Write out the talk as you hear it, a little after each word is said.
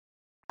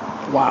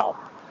Wow,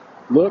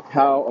 look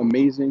how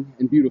amazing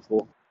and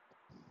beautiful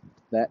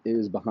that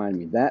is behind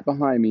me. That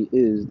behind me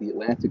is the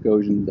Atlantic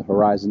Ocean, the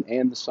horizon,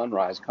 and the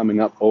sunrise coming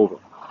up over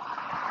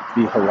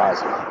the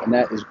horizon. And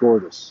that is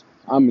gorgeous.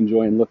 I'm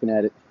enjoying looking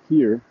at it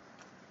here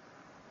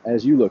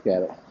as you look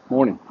at it.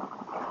 Morning.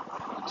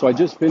 So I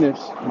just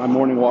finished my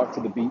morning walk to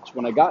the beach.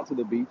 When I got to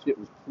the beach, it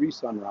was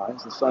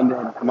pre-sunrise. The sun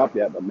hadn't come up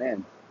yet, but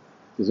man,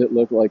 does it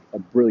look like a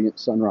brilliant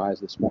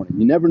sunrise this morning.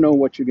 You never know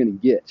what you're going to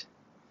get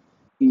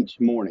each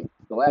morning.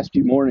 The last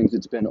few mornings,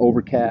 it's been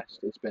overcast,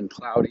 it's been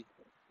cloudy.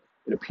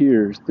 It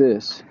appears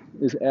this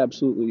is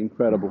absolutely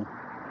incredible.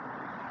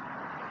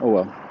 Oh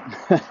well.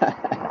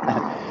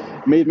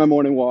 Made my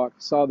morning walk,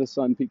 saw the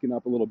sun peeking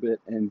up a little bit,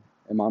 and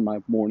am on my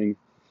morning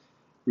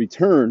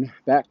return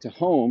back to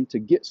home to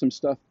get some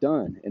stuff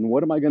done. And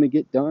what am I going to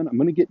get done? I'm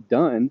going to get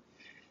done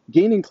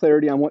gaining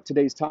clarity on what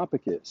today's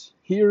topic is.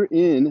 Here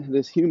in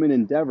this human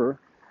endeavor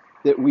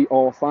that we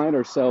all find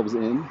ourselves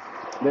in,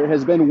 there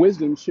has been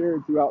wisdom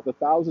shared throughout the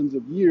thousands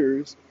of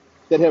years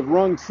that have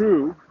rung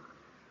true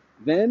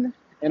then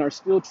and are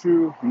still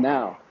true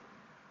now.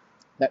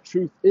 That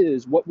truth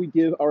is what we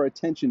give our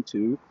attention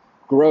to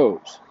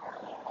grows.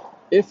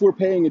 If we're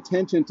paying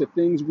attention to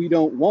things we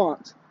don't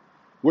want,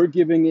 we're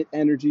giving it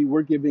energy,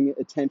 we're giving it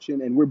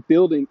attention, and we're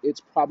building its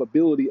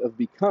probability of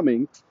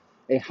becoming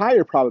a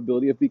higher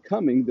probability of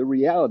becoming the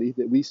reality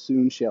that we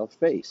soon shall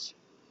face.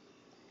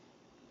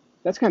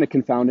 That's kind of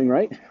confounding,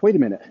 right? Wait a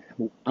minute.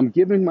 I'm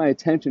giving my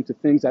attention to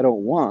things I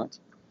don't want,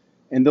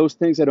 and those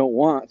things I don't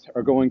want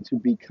are going to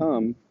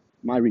become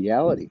my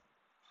reality.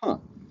 Huh.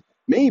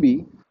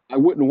 Maybe I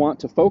wouldn't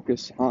want to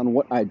focus on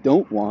what I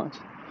don't want.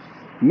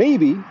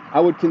 Maybe I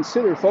would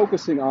consider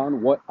focusing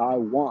on what I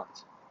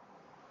want.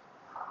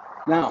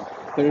 Now,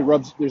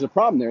 there's a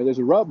problem there. There's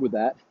a rub with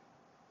that.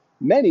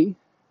 Many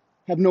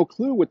have no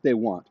clue what they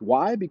want.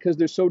 Why? Because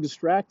they're so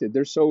distracted.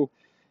 They're so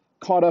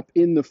caught up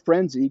in the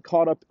frenzy,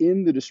 caught up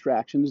in the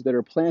distractions that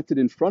are planted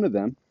in front of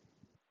them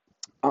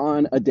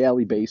on a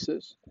daily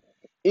basis,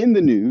 in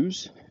the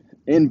news,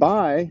 and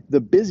by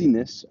the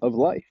busyness of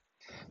life,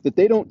 that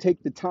they don't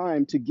take the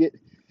time to get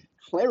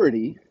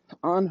clarity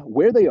on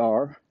where they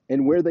are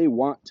and where they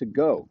want to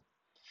go.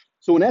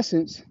 So in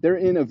essence, they're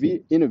in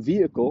a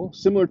vehicle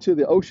similar to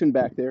the ocean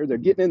back there. They're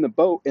getting in the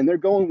boat and they're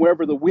going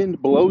wherever the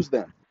wind blows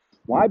them.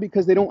 Why?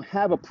 Because they don't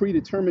have a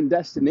predetermined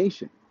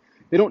destination.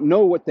 They don't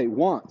know what they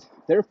want.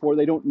 Therefore,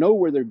 they don't know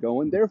where they're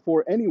going.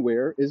 Therefore,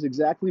 anywhere is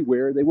exactly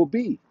where they will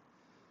be.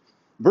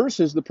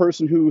 Versus the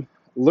person who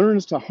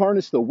learns to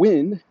harness the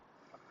wind,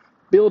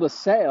 build a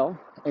sail,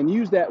 and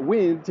use that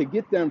wind to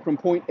get them from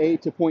point A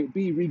to point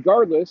B,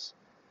 regardless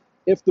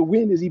if the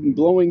wind is even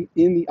blowing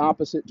in the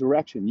opposite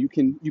direction. You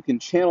can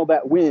channel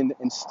that wind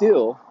and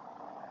still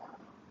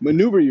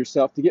maneuver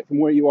yourself to get from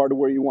where you are to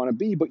where you want to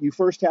be, but you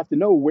first have to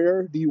know,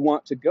 where do you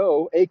want to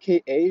go,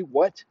 aka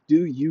what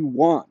do you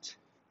want?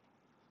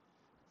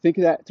 Think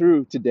of that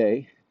through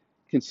today.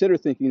 Consider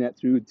thinking that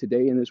through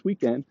today and this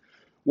weekend.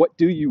 What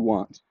do you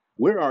want?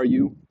 Where are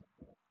you?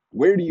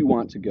 Where do you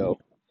want to go?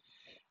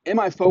 Am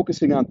I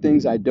focusing on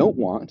things I don't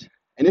want?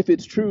 And if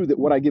it's true that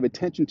what I give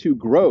attention to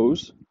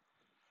grows,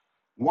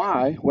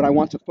 why would I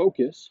want to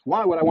focus?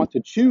 Why would I want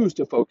to choose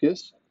to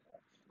focus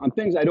on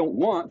things I don't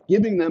want,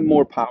 giving them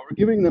more power,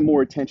 giving them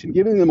more attention,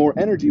 giving them more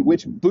energy,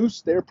 which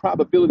boosts their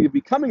probability of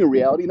becoming a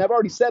reality? And I've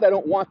already said I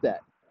don't want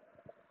that.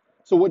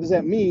 So what does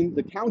that mean?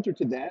 The counter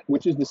to that,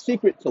 which is the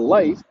secret to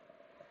life,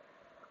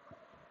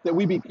 that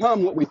we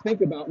become what we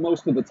think about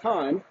most of the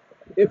time.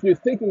 If you're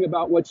thinking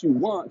about what you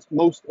want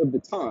most of the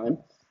time,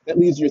 that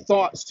leads your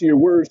thoughts to your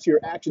words to your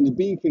actions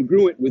being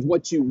congruent with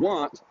what you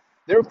want,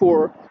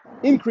 therefore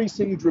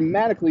increasing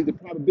dramatically the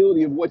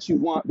probability of what you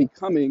want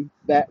becoming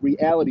that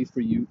reality for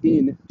you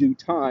in due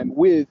time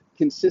with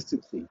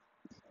consistency.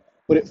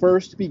 But it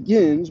first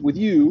begins with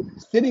you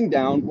sitting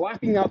down,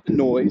 blocking out the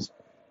noise,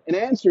 and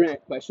answering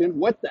that question: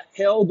 what the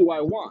hell do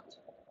I want?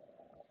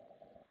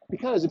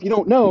 Because if you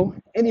don't know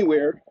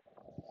anywhere,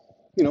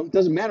 it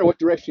doesn't matter what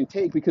direction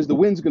you take, because the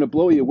wind's going to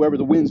blow you wherever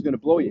the wind's going to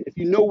blow you. If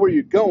you know where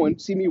you're going,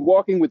 see me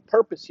walking with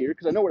purpose here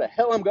because I know where the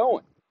hell I'm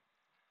going.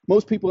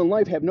 Most people in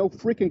life have no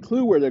freaking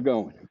clue where they're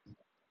going.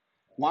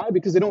 Why?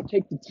 Because they don't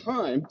take the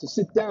time to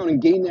sit down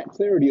and gain that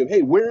clarity of,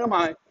 hey, where am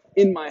I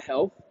in my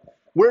health?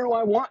 Where do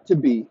I want to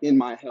be in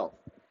my health?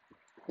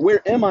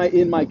 Where am I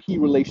in my key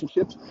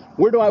relationships?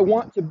 Where do I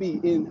want to be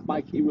in my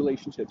key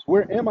relationships?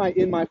 Where am I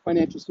in my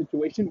financial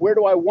situation? Where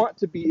do I want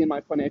to be in my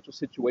financial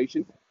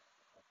situation?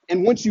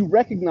 And once you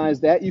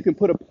recognize that, you can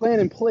put a plan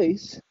in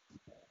place.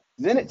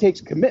 Then it takes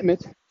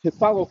commitment to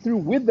follow through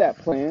with that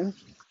plan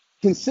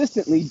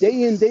consistently,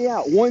 day in, day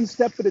out, one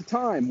step at a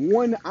time,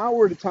 1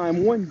 hour at a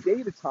time, one day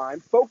at a time,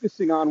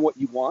 focusing on what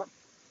you want,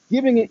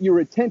 giving it your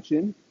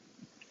attention,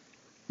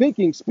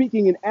 thinking,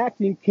 speaking, and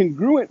acting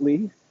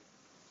congruently.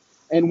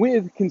 And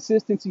with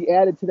consistency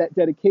added to that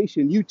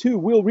dedication, you too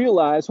will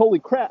realize, holy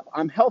crap,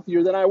 I'm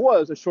healthier than I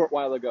was a short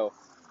while ago.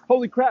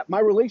 Holy crap, my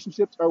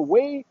relationships are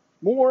way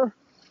more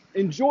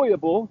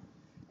enjoyable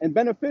and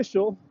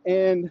beneficial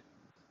and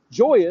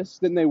joyous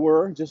than they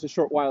were just a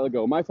short while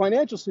ago. My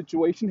financial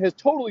situation has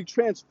totally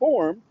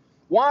transformed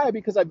Why?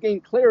 Because I've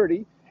gained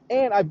clarity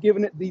and I've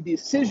given it the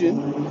decision,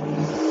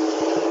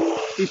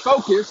 the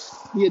focus,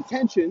 the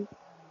attention,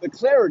 the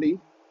clarity,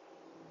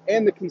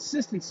 and the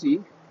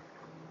consistency,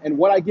 and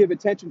what I give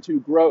attention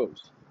to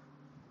grows.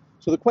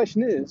 So the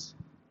question is,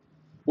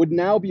 would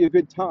now be a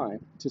good time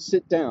to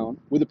sit down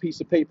with a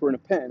piece of paper and a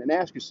pen and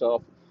ask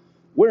yourself,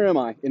 where am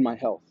I in my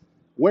health?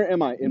 Where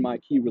am I in my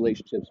key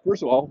relationships?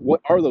 First of all,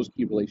 what are those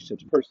key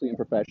relationships, personally and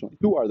professionally?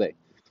 Who are they?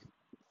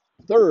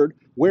 Third,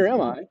 where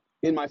am I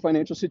in my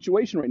financial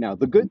situation right now?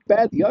 The good,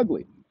 bad, the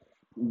ugly.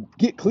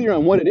 Get clear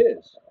on what it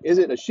is. Is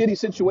it a shitty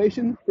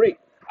situation? Great.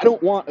 I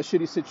don't want a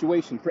shitty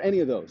situation for any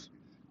of those.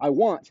 I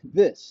want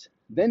this.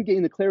 Then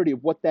gain the clarity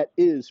of what that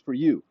is for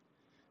you,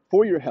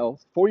 for your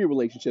health, for your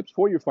relationships,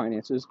 for your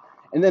finances,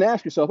 and then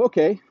ask yourself,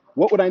 okay,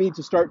 what would I need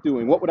to start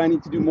doing? What would I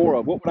need to do more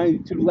of? What would I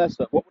need to do less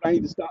of? What would I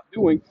need to stop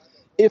doing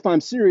if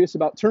I'm serious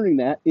about turning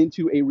that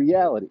into a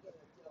reality?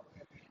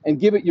 And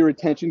give it your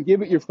attention,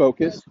 give it your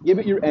focus, give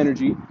it your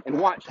energy, and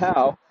watch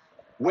how,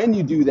 when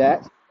you do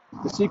that,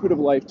 the secret of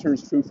life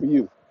turns true for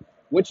you.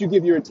 What you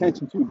give your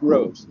attention to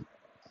grows.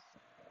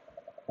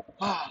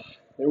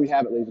 There we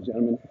have it, ladies and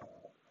gentlemen.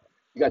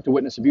 You got to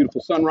witness a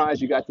beautiful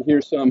sunrise. You got to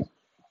hear some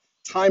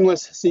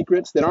timeless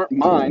secrets that aren't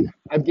mine.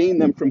 I've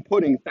gained them from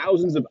putting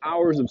thousands of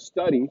hours of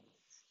study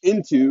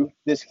into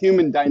this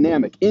human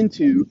dynamic,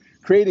 into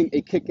creating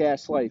a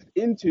kick-ass life,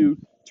 into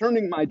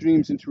turning my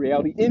dreams into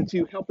reality,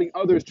 into helping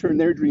others turn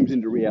their dreams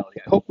into reality.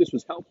 I hope this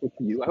was helpful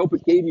for you. I hope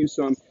it gave you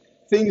some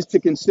things to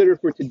consider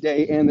for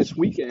today and this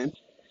weekend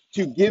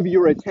to give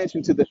your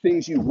attention to the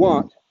things you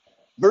want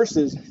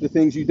versus the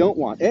things you don't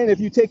want. And if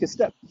you take a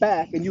step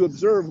back and you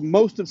observe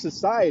most of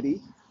society,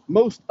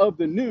 most of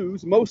the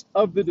news, most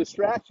of the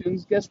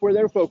distractions, guess where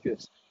they're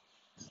focused?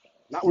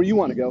 Not where you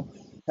want to go.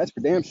 That's for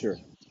damn sure.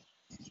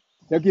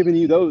 They're giving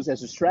you those as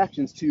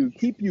distractions to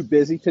keep you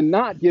busy, to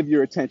not give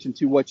your attention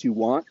to what you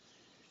want.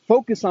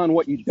 Focus on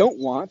what you don't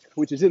want,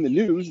 which is in the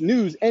news.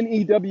 News,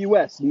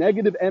 N-E-W-S,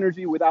 negative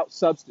energy without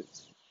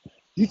substance.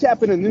 You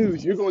tap in the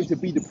news, you're going to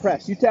be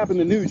depressed. You tap in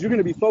the news, you're going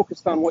to be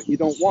focused on what you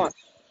don't want.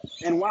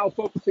 And while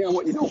focusing on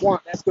what you don't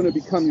want, that's going to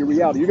become your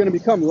reality. You're going to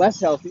become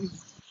less healthy.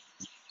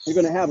 You're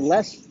going to have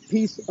less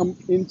peace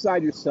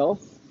inside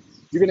yourself.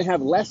 You're going to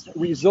have less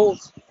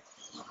results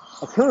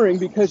occurring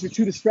because you're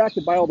too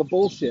distracted by all the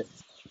bullshit.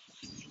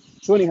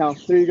 So anyhow,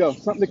 there you go.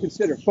 Something to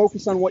consider.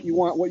 Focus on what you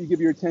want, what you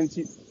give your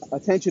attention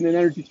and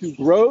energy to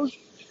grows.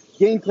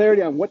 Gain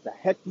clarity on what the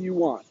heck do you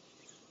want.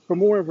 For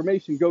more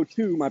information, go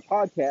to my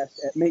podcast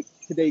at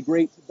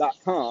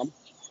maketodaygreat.com.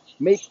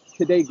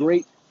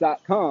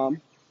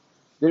 Maketodaygreat.com.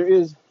 There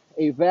is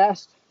a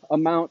vast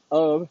amount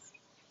of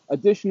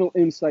additional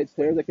insights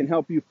there that can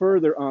help you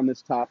further on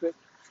this topic,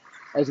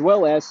 as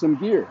well as some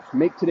gear.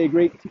 Make Today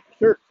Great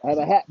t-shirt. I have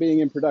a hat being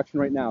in production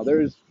right now.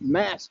 There's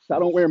masks. I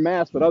don't wear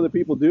masks, but other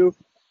people do.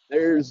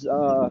 There's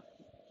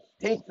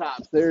tank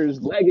tops.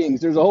 There's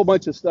leggings. There's a whole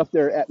bunch of stuff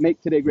there at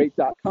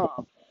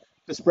maketodaygreat.com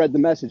to spread the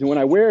message. And when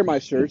I wear my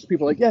shirts,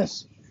 people are like,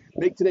 yes,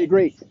 make today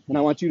great. And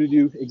I want you to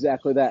do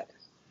exactly that.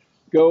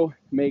 Go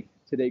make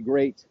today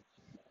great.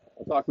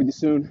 I'll talk with you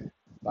soon.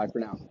 Bye for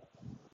now.